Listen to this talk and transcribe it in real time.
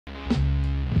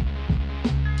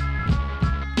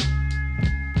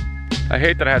I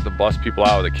hate that I have to bust people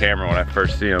out with a camera when I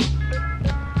first see them,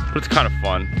 but it's kind of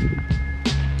fun.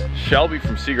 Shelby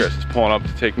from Segrest is pulling up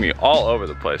to take me all over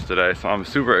the place today, so I'm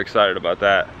super excited about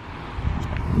that.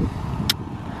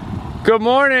 Good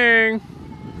morning.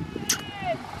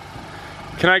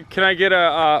 Can I get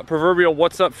a proverbial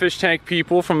 "What's up, fish tank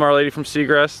people" from our lady from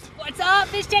Segrest? What's up,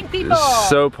 fish tank people?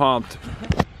 So pumped.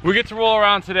 We get to roll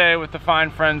around today with the fine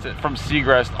friends from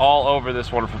Segrest all over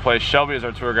this wonderful place. Shelby is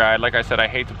our tour guide. Like I said, I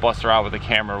hate to bust her out with the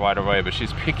camera right away, but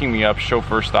she's picking me up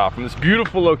chauffeur style from this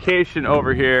beautiful location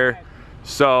over here.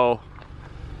 So,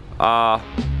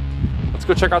 let's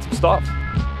go check out some stuff.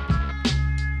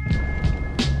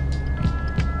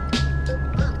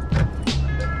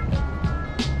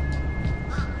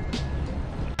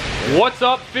 What's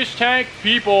up, fish tank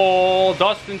people?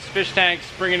 Dustin's Fish Tanks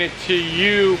bringing it to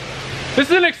you. This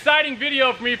is an exciting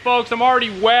video for me, folks. I'm already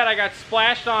wet. I got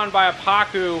splashed on by a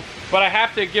pacu, but I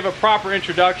have to give a proper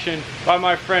introduction by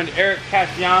my friend Eric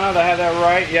Cassiano. Did I have that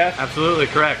right? Yes? Absolutely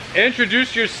correct.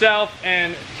 Introduce yourself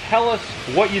and tell us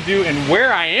what you do and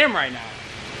where I am right now.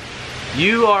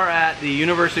 You are at the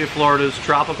University of Florida's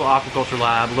Tropical Aquaculture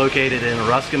Lab located in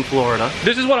Ruskin, Florida.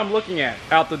 This is what I'm looking at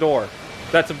out the door.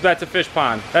 That's a fish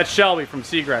pond. That's Shelby from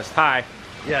Segrest. Hi.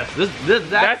 Yes,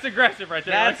 that's aggressive right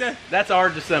there. That's our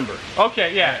December.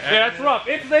 Okay, yeah, that's rough.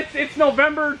 It's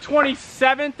November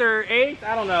 27th or 8th.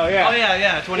 I don't know. Yeah. Oh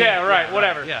yeah, 28th. Yeah, right.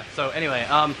 Whatever. Yeah. So anyway,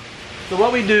 so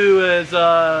what we do is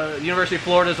University of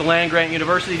Florida is a land grant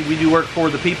university. We do work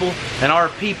for the people, and our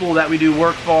people that we do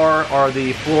work for are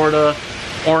the Florida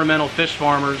ornamental fish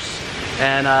farmers,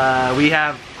 and we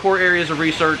have core areas of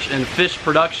research in fish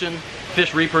production,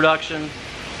 fish reproduction,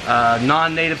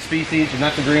 non-native species, and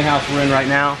that's the greenhouse we're in right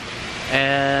now,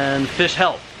 and fish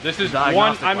health. This is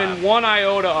one, I'm in 1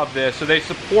 iota of this, so they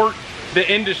support the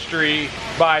industry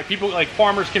by people, like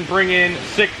farmers can bring in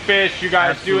sick fish. You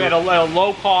guys Absolutely. Do it at a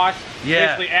low cost,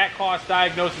 basically at cost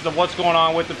diagnosis of what's going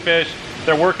on with the fish.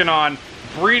 They're working on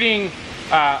breeding,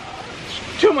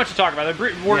 too much to talk about.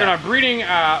 They're working on breeding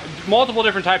multiple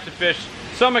different types of fish.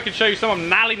 Some I can show you, some I'm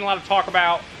not even allowed to talk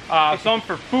about. Some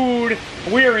for food.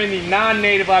 We are in the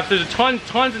non-native labs. There's tons of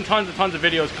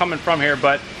videos coming from here,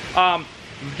 but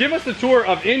give us the tour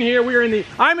of in here.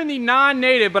 I'm in the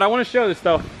non-native, but I want to show this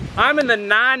though. I'm in the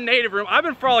non-native room. I've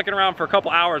been frolicking around for a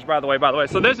couple hours, by the way.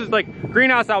 So this is like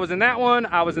greenhouse. I was in that one.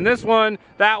 I was in this one,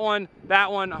 that one, that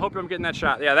one. I hope I'm getting that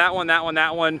shot. Yeah, that one, that one,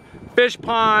 that one. Fish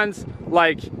ponds,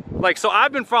 so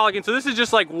I've been frolicking. So this is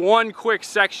just like one quick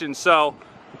section. So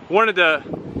wanted to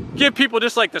give people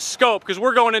just like the scope, because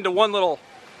we're going into one little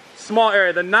small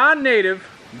area. The non-native,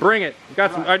 bring it.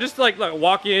 Got some, just like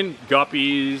walk in,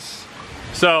 guppies.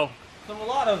 So a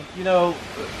lot of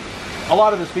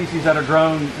the species that are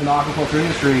grown in the aquaculture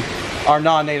industry are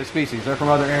non-native species. They're from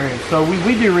other areas. So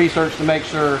we do research to make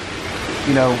sure,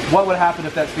 what would happen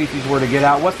if that species were to get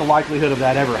out? What's the likelihood of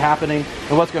that ever happening?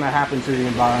 And what's going to happen to the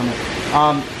environment?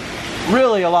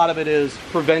 Really, a lot of it is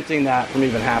preventing that from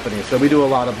even happening. So we do a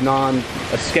lot of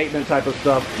non-escapement type of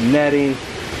stuff, netting,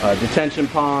 detention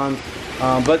ponds,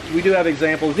 but we do have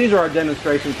examples. These are our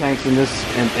demonstration tanks in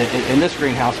this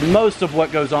greenhouse. Most of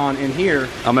what goes on in here,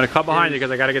 I'm going to come behind you because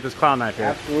I got to get this clown knife here.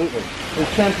 Absolutely,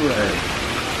 it's temporary.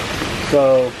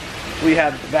 So we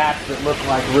have vats that look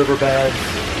like riverbeds.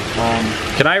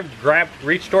 Can I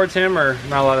reach towards him, or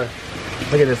not allowed to?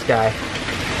 Look at this guy.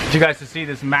 You guys to see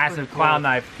this massive clown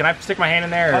knife. Can I stick my hand in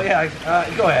there? Oh yeah,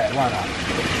 go ahead. Why not?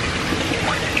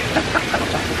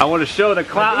 I want to show the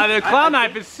clown. The clown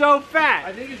knife is so fat.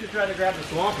 I think you should try to grab the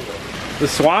swamp eel. The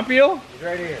swamp eel? It's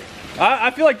right here.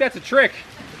 I feel like that's a trick.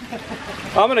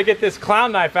 I'm gonna get this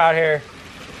clown knife out here.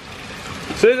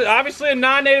 So this is obviously a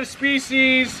non-native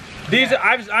species. These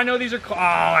I know these are. Oh,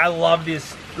 I love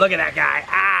this. Look at that guy.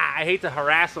 I hate to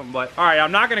harass him, but all right,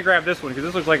 I'm not gonna grab this one because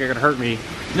this looks like it could hurt me.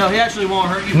 No, he actually won't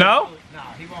hurt you. No? No,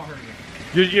 he won't hurt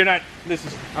you. You're not. This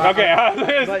is okay.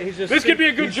 This could be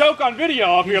a good joke on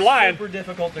video if you're lying. Super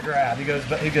difficult to grab. He goes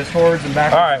forwards and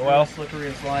backwards. All right, well, slippery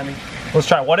and slimy. Let's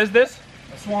try. What is this?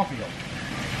 A swamp eel.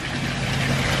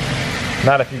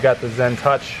 Not if you got the Zen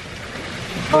touch.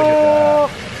 Look at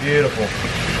that. Beautiful.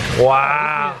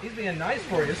 Wow. He's being nice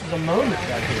for you. This is a moment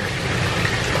back here.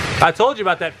 I told you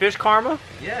about that fish karma.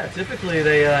 Yeah, typically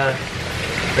they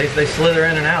slither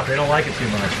in and out. They don't like it too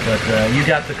much, but you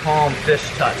got the calm fish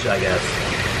touch, I guess.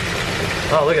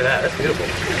 Oh, look at that. That's beautiful.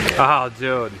 Oh,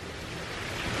 dude.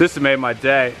 This has made my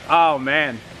day. Oh,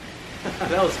 man.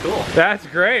 That was cool. That's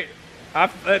great.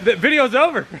 The video's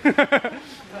over.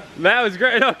 That was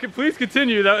great. No, please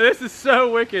continue, though. This is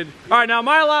so wicked. All right, now, am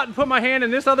I allowed to put my hand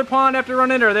in this other pond after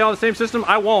running, or are they all the same system?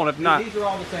 I won't, if not. These are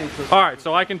all the same system. All right,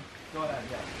 so I can... Go ahead,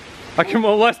 yeah. I can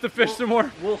molest the fish some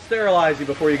more? We'll sterilize you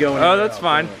before you go in. Oh, that's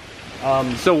fine.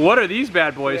 So what are these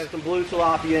bad boys? We have some blue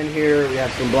tilapia in here. We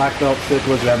have some black belt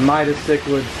cichlids. We have Midas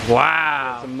cichlids.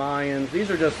 Wow. Some Mayans. These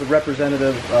are just the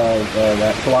representative of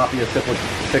that tilapia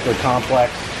cichlid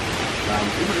complex.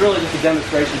 This is really just a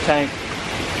demonstration tank.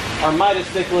 Our Midas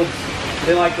cichlids,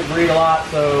 they like to breed a lot,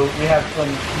 so we have some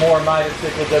more Midas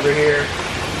cichlids over here.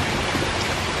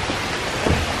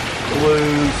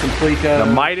 Blues, some plecos.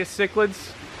 The Midas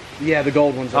cichlids? Yeah, the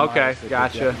gold ones. Are okay, cichlids,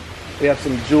 gotcha. Yeah. We have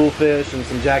some jewelfish and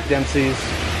some Jack Dempseys.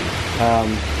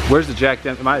 Where's the Jack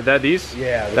Dempsey? That these?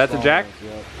 Yeah. That's a Jack? Ones,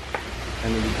 yeah.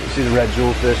 And you see the red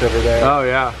jewelfish over there. Oh,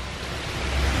 yeah.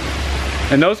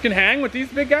 And those can hang with these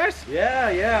big guys? Yeah,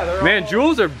 yeah. Man,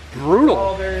 jewels are brutal. They're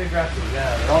all very aggressive,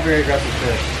 yeah. They're all very aggressive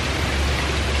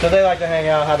fish. So they like to hang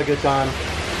out, have a good time.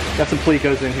 Got some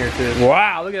plecos in here, too.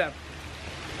 Wow, look at that.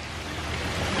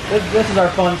 This is our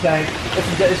fun tank.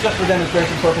 It's just for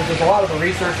demonstration purposes. A lot of the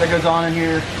research that goes on in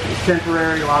here is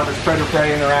temporary. A lot of it's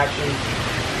predator-prey interaction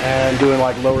and doing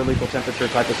like lower lethal temperature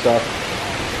type of stuff.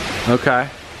 Okay.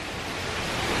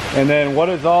 And then what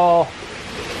is all...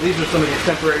 These are some of these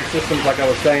temporary systems, like I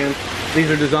was saying.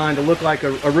 These are designed to look like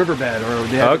a riverbed or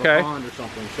the edge of a pond or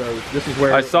something. So this is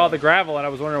where... I saw the gravel and I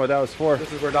was wondering what that was for.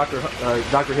 This is where Dr.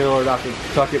 Hill or Dr.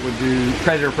 Tuckett would do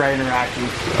predator-prey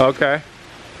interactions. Okay.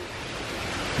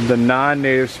 The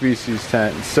non-native species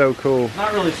tent. It's so cool. It's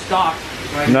not really stocked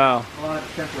right No. now. A lot of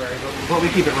it's temporary, but we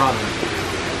keep it running.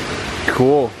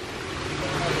 Cool.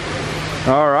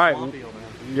 All right. Swampy will,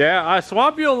 man. Yeah,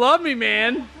 Swampy will love me,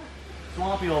 man.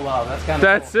 Swampy will love. That's kind of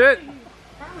That's cool. it.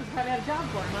 Farmers gotta have a job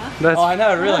for him, huh? That's, Oh, I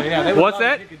know, really. Yeah. They would What's love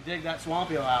that? If you could dig that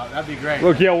Swampy out. That'd be great.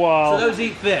 Look, yeah, well. So those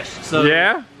eat fish. So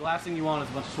yeah? the last thing you want is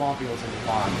a bunch of Swampy eels in the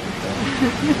pond.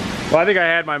 Well, I think I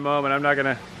had my moment. I'm not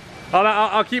gonna.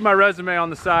 I'll keep my resume on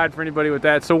the side for anybody with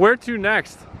that. So where to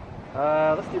next?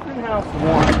 Let's do greenhouse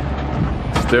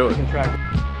one. Let's do it.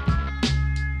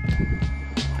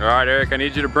 All right, Eric, I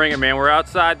need you to bring it, man. We're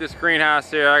outside this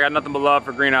greenhouse here. I got nothing but love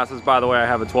for greenhouses. By the way, I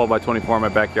have a 12 by 24 in my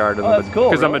backyard. Oh, that's cool.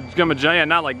 Because really? I'm a giant,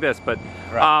 not like this, but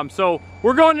right. so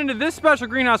we're going into this special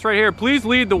greenhouse right here. Please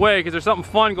lead the way because there's something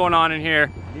fun going on in here.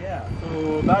 Yeah.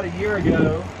 So about a year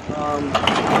ago,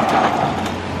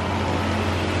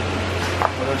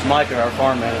 there's Micah, our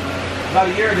farm manager. About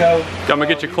a year ago, I'm gonna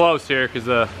get you close here because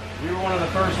we were one of the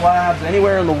first labs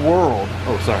anywhere in the world.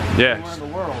 Oh, sorry. Yeah. Anywhere in the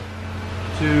world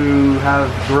to have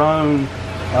grown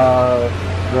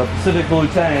the Pacific blue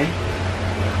tang.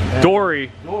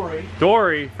 Dory. Dory.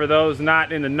 Dory, for those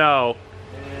not in the know.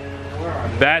 And where are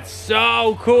you? That's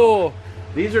so cool.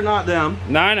 These are not them.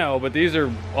 No, I know, but these are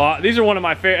one of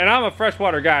my favorite. And I'm a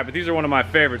freshwater guy, but these are one of my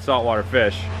favorite saltwater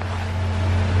fish.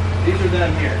 These are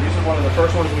them here. These are one of the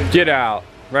first ones we Get out.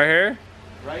 Right here?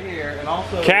 right here, and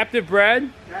also Captive bred?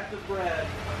 captive bred.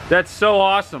 That's so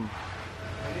awesome.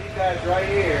 And these guys right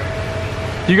here.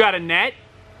 You got a net?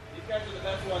 These guys are the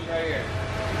best ones right here.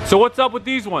 So what's up with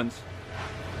these ones?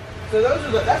 So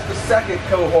that's the second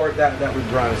cohort that we've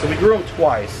grown. So we grew them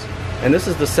twice, and this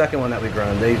is the second one that we've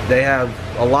grown. They have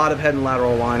a lot of head and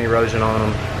lateral line erosion on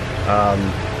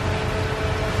them.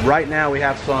 Right now we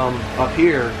have some up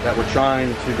here that we're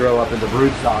trying to grow up into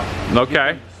broodstock.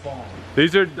 Okay.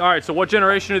 These are, all right, so what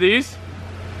generation are these?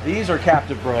 These are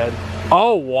captive bred.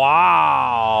 Oh,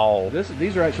 wow.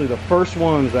 These are actually the first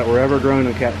ones that were ever grown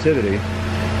in captivity.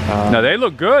 Now they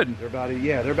look good. They're about a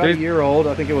year old.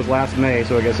 I think it was last May,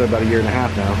 so I guess they're about a year and a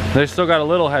half now. They still got a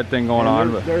little head thing going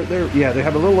on. Yeah, they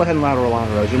have a little head and lateral line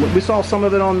erosion. We saw some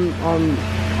of it on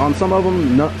some of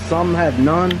them. Some had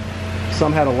none.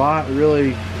 Some had a lot. We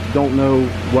really don't know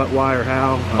what, why, or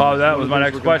how. Oh, that was my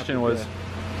next question.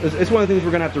 It's one of the things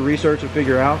we're gonna have to research and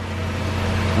figure out.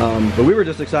 But we were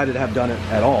just excited to have done it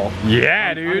at all.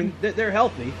 Yeah, dude. I mean, they're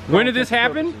healthy. When did this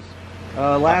happen?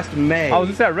 Last May. Oh,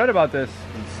 I read about this.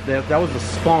 That was the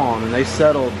spawn, and they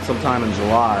settled sometime in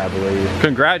July, I believe.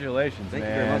 Congratulations, Thank you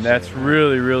man. very much, That's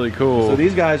really, really cool. So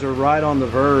these guys are right on the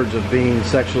verge of being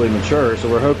sexually mature, so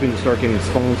we're hoping to start getting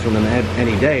spawns from them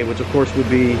any day, which of course would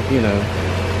be, you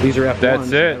know, these are F1s.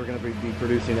 That's it. We're going to be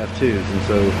producing F2s, and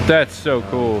so that's so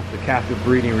cool. The captive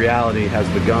breeding reality has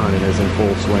begun and is in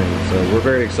full swing. So we're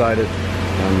very excited.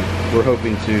 We're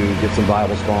hoping to get some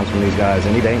viable spawns from these guys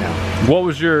any day now. What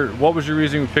was your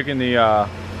reason for picking the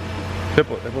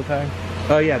hippo tang?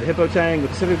 Oh yeah, the hippo tang, the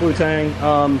Pacific blue tang.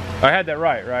 I had that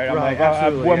right?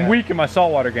 Absolutely. I'm weak in my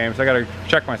saltwater game, so I got to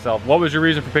check myself. What was your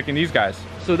reason for picking these guys?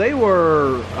 So they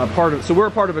were a part of. So we're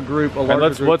a part of a group.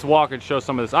 Let's walk and show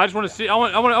some of this. I just want to see. I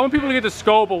want people to get the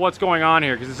scope of what's going on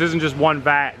here, because this isn't just one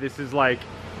vat. This is like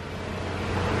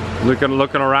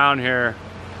looking around here.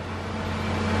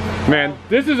 Man,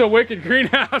 this is a wicked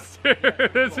greenhouse.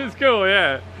 This is cool,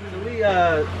 yeah. So we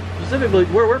specifically,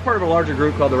 we're part of a larger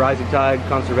group called the Rising Tide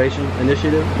Conservation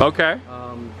Initiative. Okay.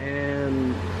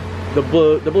 And the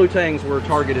blue tangs were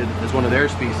targeted as one of their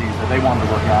species that they wanted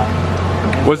to work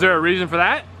out. Was there a reason for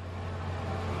that?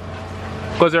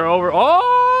 Was there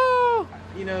oh!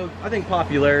 You know, I think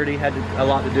popularity had a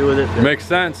lot to do with it. Makes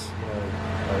sense.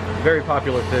 Very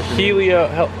popular fish.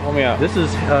 Help me out. This is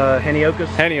Heniochus.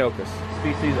 Heniochus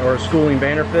Species, or schooling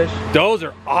bannerfish. Those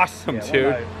are awesome,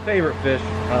 dude. One of my favorite fish.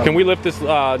 Can we lift this net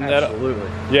up? Absolutely.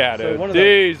 Yeah, dude.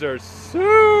 These are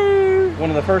so...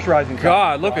 One of the first Rising Tide.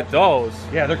 God, look at those.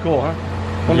 Yeah, they're cool, huh?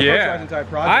 One of the first Rising Tide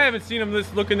projects. I haven't seen them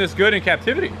looking this good in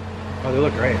captivity. Oh, they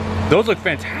look great. Those look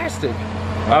fantastic.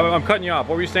 I'm cutting you off.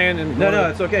 What were you saying? No,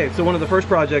 it's okay. So one of the first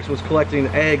projects was collecting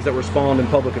eggs that were spawned in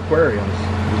public aquariums.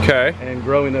 Okay. And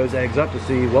growing those eggs up to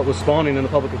see what was spawning in the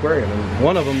public aquarium. And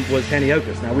one of them was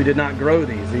Heniochus. Now, we did not grow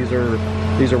these. These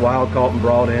are wild caught and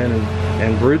brought in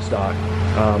and brood stock.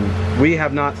 We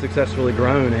have not successfully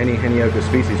grown any Heniochus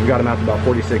species. We got them out to about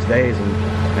 46 days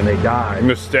and they died.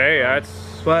 Mistake. That's...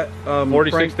 But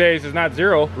 46 days is not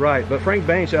zero. Right, but Frank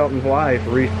Banch out in Hawaii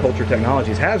for Reef Culture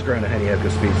Technologies has grown a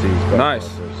Heniochus species. Nice.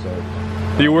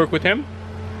 So, do you work with him?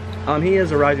 He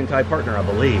is a Rising Tide partner, I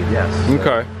believe. Yes. So,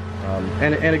 okay.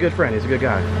 And a good friend. He's a good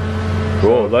guy.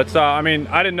 Cool. Let's. I mean,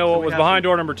 I didn't know what was behind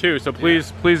door number 2, so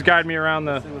please guide me around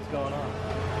the. Let's see what's going on.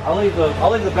 I'll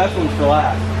leave the best ones for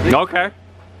last. Okay.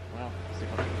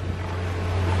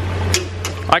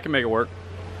 I can make it work.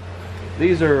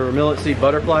 These are millet seed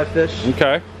butterfly fish.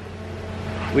 Okay.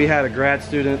 We had a grad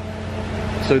student.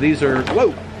 So these are.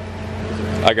 Whoa.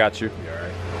 I got you.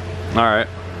 All right.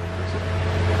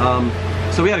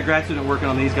 So we had a grad student working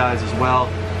on these guys as well.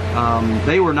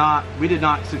 We did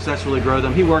not successfully grow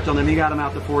them. He worked on them, he got them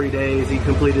out to 40 days, he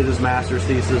completed his master's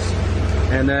thesis.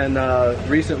 And then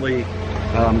recently,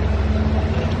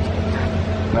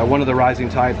 one of the Rising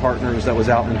Tide partners that was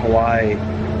out in Hawaii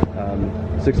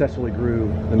successfully grew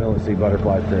the millet seed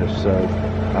butterfly fish. So,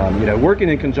 you know, working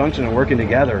in conjunction and working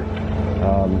together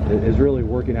is really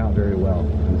working out very well.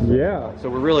 So, yeah. So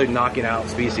we're really knocking out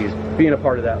species, being a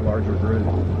part of that larger group.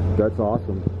 That's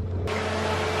awesome.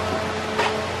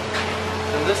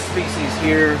 So this species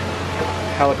here,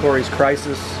 Halichoris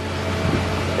crisis,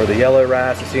 or the yellow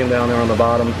wrasse, you see them down there on the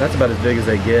bottom, that's about as big as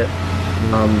they get.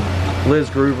 Liz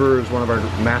Groover is one of our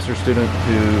master students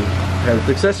who has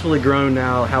successfully grown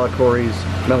now Halichoris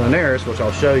melanaris, which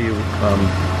I'll show you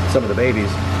some of the babies.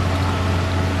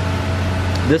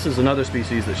 This is another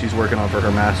species that she's working on for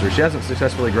her master. She hasn't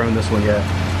successfully grown this one yet,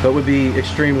 but would be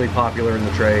extremely popular in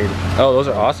the trade. Oh, those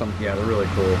are awesome. Yeah, they're really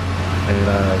cool. And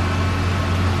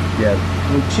yeah,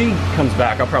 when she comes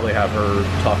back, I'll probably have her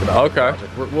talk about the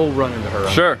project. We'll run into her.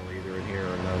 Sure. Either in here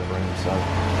or another room. So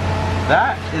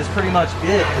that is pretty much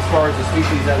it as far as the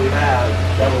species that we have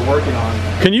that we're working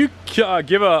on. Can you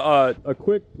give a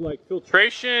quick like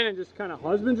filtration and just kind of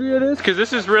husbandry of this? Because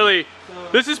this is really,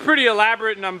 this is pretty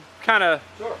elaborate, and I'm kind of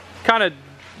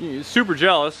super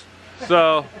jealous.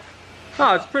 So,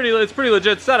 oh, it's pretty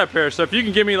legit setup here. So if you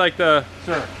can give me like the.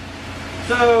 Sure.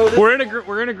 So we're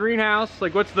in a greenhouse.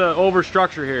 Like, what's the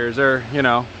overstructure here? Is there, you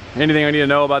know, anything I need to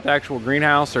know about the actual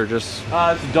greenhouse, or just?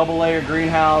 It's a double layer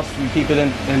greenhouse. We keep it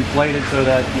inflated so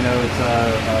that, you know,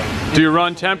 it's Do you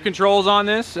run temp controls on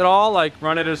this at all? Like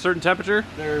run it at a certain temperature?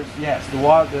 Yes,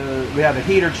 we have a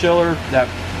heater chiller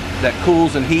that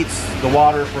cools and heats the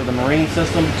water for the marine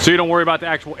system. So you don't worry about the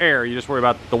actual air. You just worry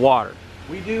about the water.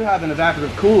 We do have an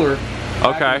evaporative cooler.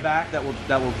 Back in the back that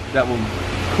will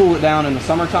cool it down in the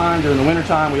summertime. During the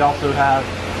wintertime, we also have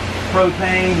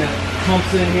propane that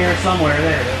pumps in here somewhere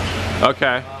there.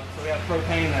 Okay. So we have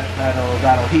propane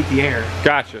that'll heat the air.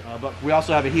 Gotcha. But we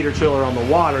also have a heater chiller on the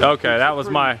water. Okay, that was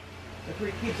my.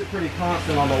 It keeps it pretty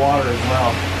constant on the water as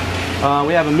well.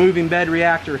 We have a moving bed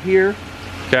reactor here.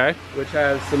 Okay. Which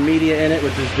has some media in it,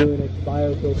 which is doing its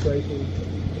biofiltration,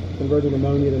 converting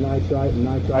ammonia to nitrite and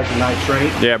nitrite to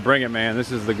nitrate. Yeah, bring it, man.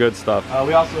 This is the good stuff.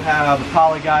 We also have a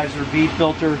polygeyser bead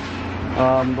filter.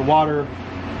 The water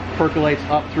percolates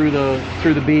up through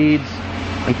the beads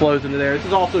and flows into there. This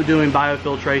is also doing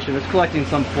biofiltration. It's collecting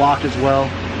some flock as well.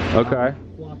 Okay.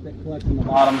 Flock that collects in the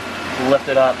bottom to lift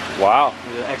it up. Wow.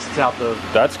 It exits out the.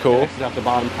 That's cool. Exits out the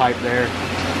bottom pipe there.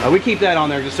 We keep that on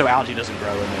there just so algae doesn't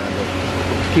grow in there.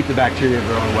 But keep the bacteria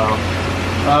growing well.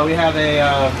 We have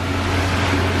a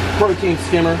protein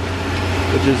skimmer,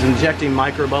 which is injecting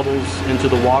microbubbles into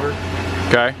the water.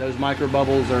 Okay. Those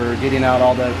microbubbles are getting out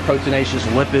all the proteinaceous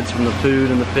lipids from the food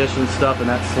and the fish and stuff, and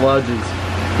that sludge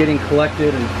is getting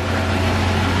collected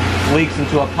and leaks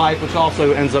into a pipe, which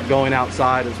also ends up going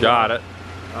outside as well. Got it.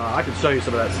 I can show you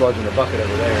some of that sludge in the bucket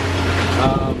over there.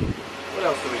 What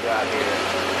else do we got here?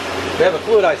 We have a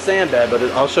fluidized sand bed, but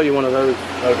I'll show you one of those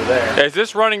over there. Is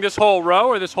this running this whole row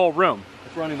or this whole room?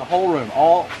 It's running the whole room.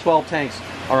 All 12 tanks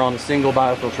are on a single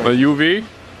biofiltration. A UV?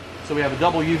 So we have a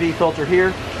double UV filter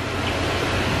here.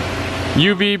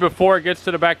 UV before it gets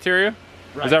to the bacteria?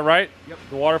 Right. Is that right? Yep.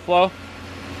 The water flow?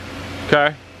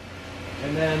 Okay.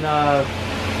 And then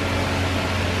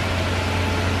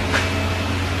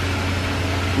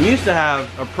we used to have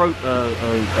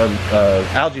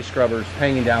algae scrubbers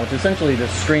hanging down, which is essentially the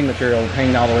screen material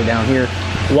hanging all the way down here.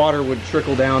 Water would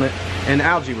trickle down it, and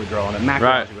algae would grow on it.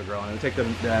 Macroalgae would grow on it. We'd take the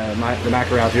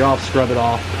macroalgae off, scrub it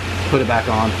off, put it back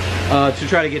on to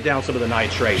try to get down some of the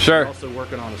nitrates. Sure. We're also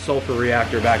working on a sulfur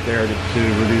reactor back there to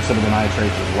reduce some of the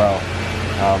nitrates as well.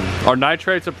 Are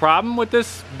nitrates a problem with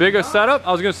this big a setup?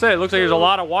 I was going to say, it looks like there's a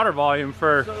lot of water volume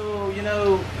for... So, you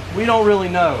know, we don't really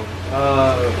know.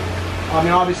 I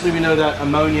mean, obviously we know that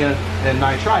ammonia and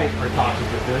nitrite are toxic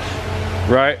to fish.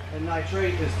 Right. And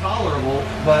nitrate is tolerable,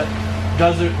 but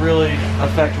doesn't really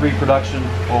affect reproduction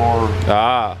or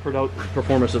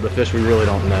performance of the fish. We really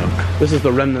don't know. This is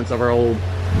the remnants of our old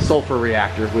sulfur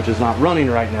reactor, which is not running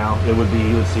right now. It would be,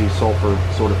 you would see sulfur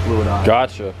sort of fluidized.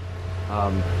 Gotcha.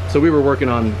 So we were working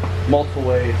on multiple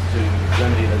ways to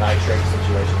remedy the nitrate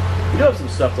situation. We do have some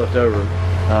stuff left over.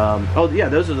 Oh yeah,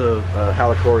 those are the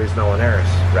Halicories melanaris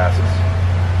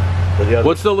wrasses.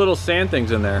 What's the little sand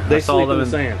things in there? They sleep in the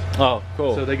sand. Oh,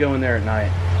 cool. So they go in there at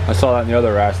night. I saw that in the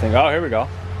other wrasse thing. Oh, here we go.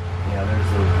 Yeah, there's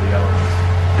the yellow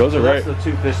ones. Those are great. That's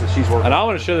the two fish that she's working And I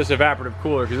want to show this evaporative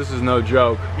cooler because this is no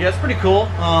joke. Yeah, it's pretty cool.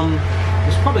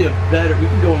 There's probably a better, we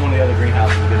can go in one of the other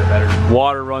greenhouses and get a better.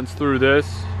 Water runs through this.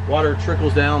 Water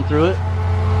trickles down through it.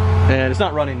 And it's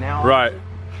not running now. Right.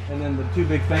 And then the two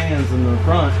big fans in the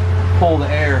front pull the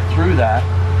air through that.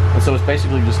 And so it's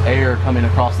basically just air coming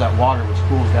across that water, which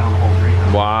cools down the whole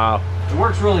greenhouse. Wow. It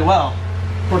works really well.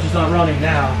 Of course, it's not running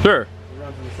now. Sure. It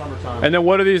runs in the summertime. And then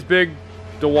what are these big,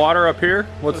 the water up here?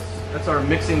 What's That's our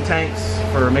mixing tanks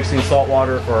for mixing salt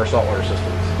water for our saltwater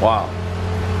systems. Wow.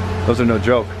 Those are no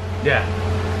joke. Yeah.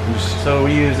 So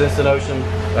we use Instant Ocean.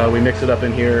 We mix it up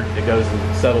in here. It goes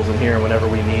and settles in here whenever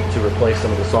we need to replace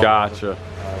some of the salt. Gotcha.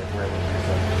 We're able to do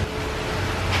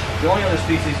so. The only other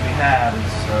species we have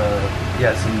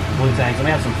is some blue tanks, and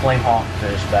we have some flame hawk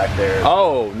fish back there.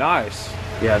 Oh, nice.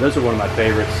 Yeah, those are one of my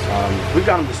favorites. We've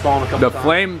got them to spawn a couple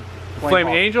times. The flame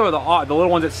angel or the little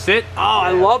ones that sit? Oh,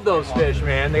 I love those fish,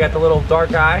 man. They got the little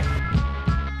dark eye.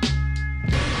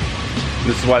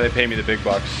 This is why they pay me the big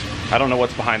bucks. I don't know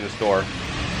what's behind this door.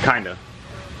 Kinda.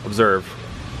 Observe.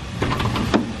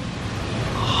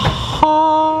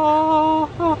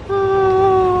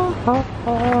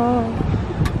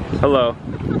 Hello.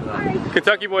 Hi.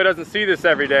 Kentucky boy doesn't see this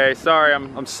every day. Sorry,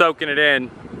 I'm soaking it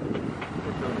in.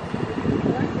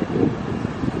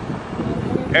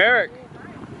 Eric.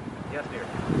 Yes, dear.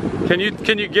 Can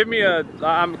you give me a?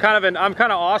 I'm kind of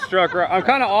awestruck. I'm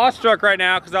kind of awestruck right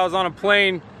now because I was on a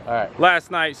plane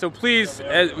last night. So please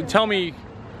tell me.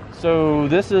 So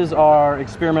this is our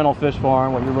experimental fish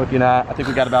farm. What you're looking at, I think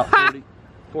we got about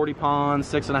 40 ponds,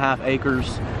 6.5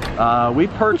 acres. We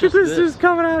purchased this. This is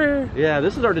coming out here. Yeah,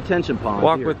 this is our detention pond.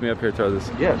 Walk with me up here, throw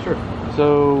this. Yeah, sure.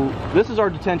 So this is our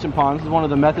detention pond. This is one of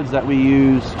the methods that we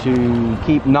use to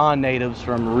keep non-natives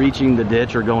from reaching the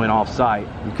ditch or going off-site.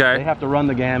 Okay. They have to run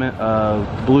the gamut of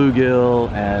bluegill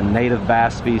and native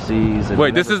bass species. And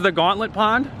wait, this is the gauntlet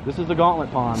pond? This is the gauntlet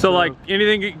pond. So like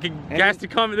anything has to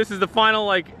come, this is the final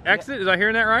like exit? Yeah. Is I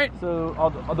hearing that right? So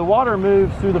the water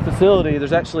moves through the facility.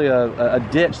 There's actually a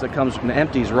ditch that comes and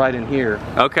empties right in here.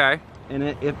 Okay. And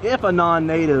if a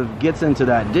non-native gets into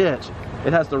that ditch,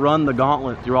 it has to run the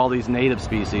gauntlet through all these native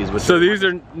species. So these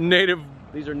are native.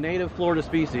 These are native Florida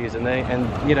species, and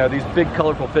you know, these big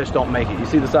colorful fish don't make it. You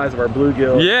see the size of our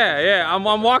bluegill? Yeah, yeah. I'm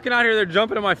walking out here, they're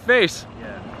jumping in my face.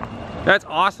 Yeah. That's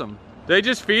awesome. They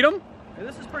just feed them? And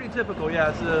this is pretty typical. Yeah,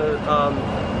 it's a.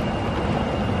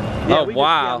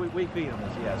 Wow. We feed them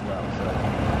this, as well. So.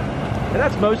 And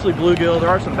that's mostly bluegill. There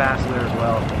are some bass there as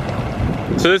well.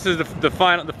 So this is the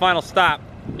final stop.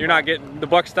 You're not getting, the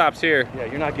buck stops here. Yeah,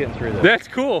 you're not getting through this. That's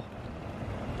cool.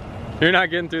 You're not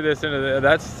getting through this into the,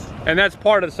 that's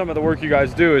part of some of the work you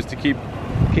guys do is to keep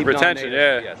retention.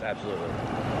 Yeah. Yes, absolutely.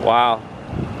 Wow.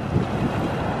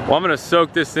 Well, I'm gonna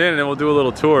soak this in and then we'll do a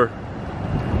little tour.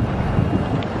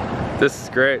 This is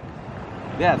great.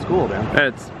 Yeah, it's cool, man.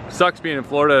 And it sucks being in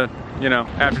Florida, you know,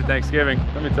 after Thanksgiving.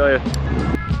 Let me tell you.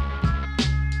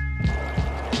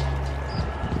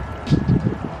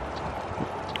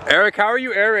 Eric, how are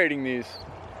you aerating these?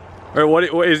 Or what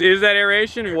is that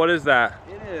aeration? What is that?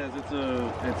 It is.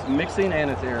 It's mixing and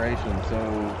it's aeration. So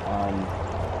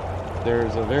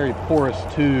there's a very porous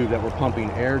tube that we're pumping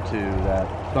air to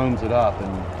that foams it up,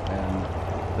 and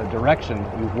the direction,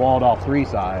 we've walled off 3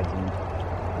 sides, and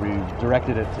we've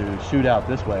directed it to shoot out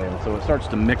this way, and so it starts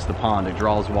to mix the pond. It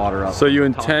draws water up. So you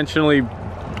intentionally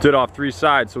did off 3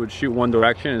 sides so it would shoot one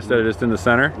direction instead of just in the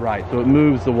center? Right, so it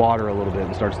moves the water a little bit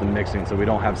and starts the mixing, so we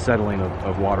don't have settling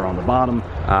of water on the bottom.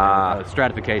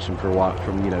 Stratification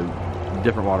from you know,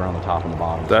 different water on the top and the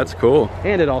bottom. That's cool.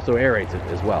 And it also aerates it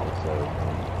as well, so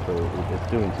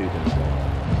it's doing 2 things.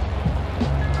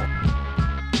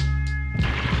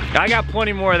 I got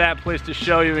plenty more of that place to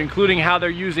show you, including how they're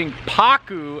using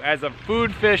pacu as a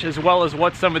food fish, as well as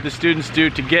what some of the students do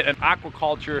to get an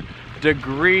aquaculture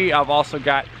degree. I've also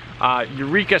got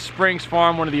Eureka Springs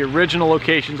Farm, one of the original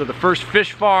locations of the first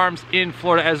fish farms in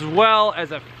Florida, as well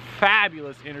as a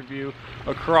fabulous interview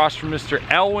across from Mr.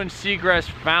 Elwin Segrest,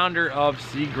 founder of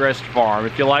Segrest Farm.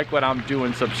 If you like what I'm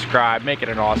doing, subscribe, make it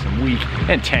an awesome week,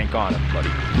 and tank on it, buddy.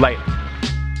 Later.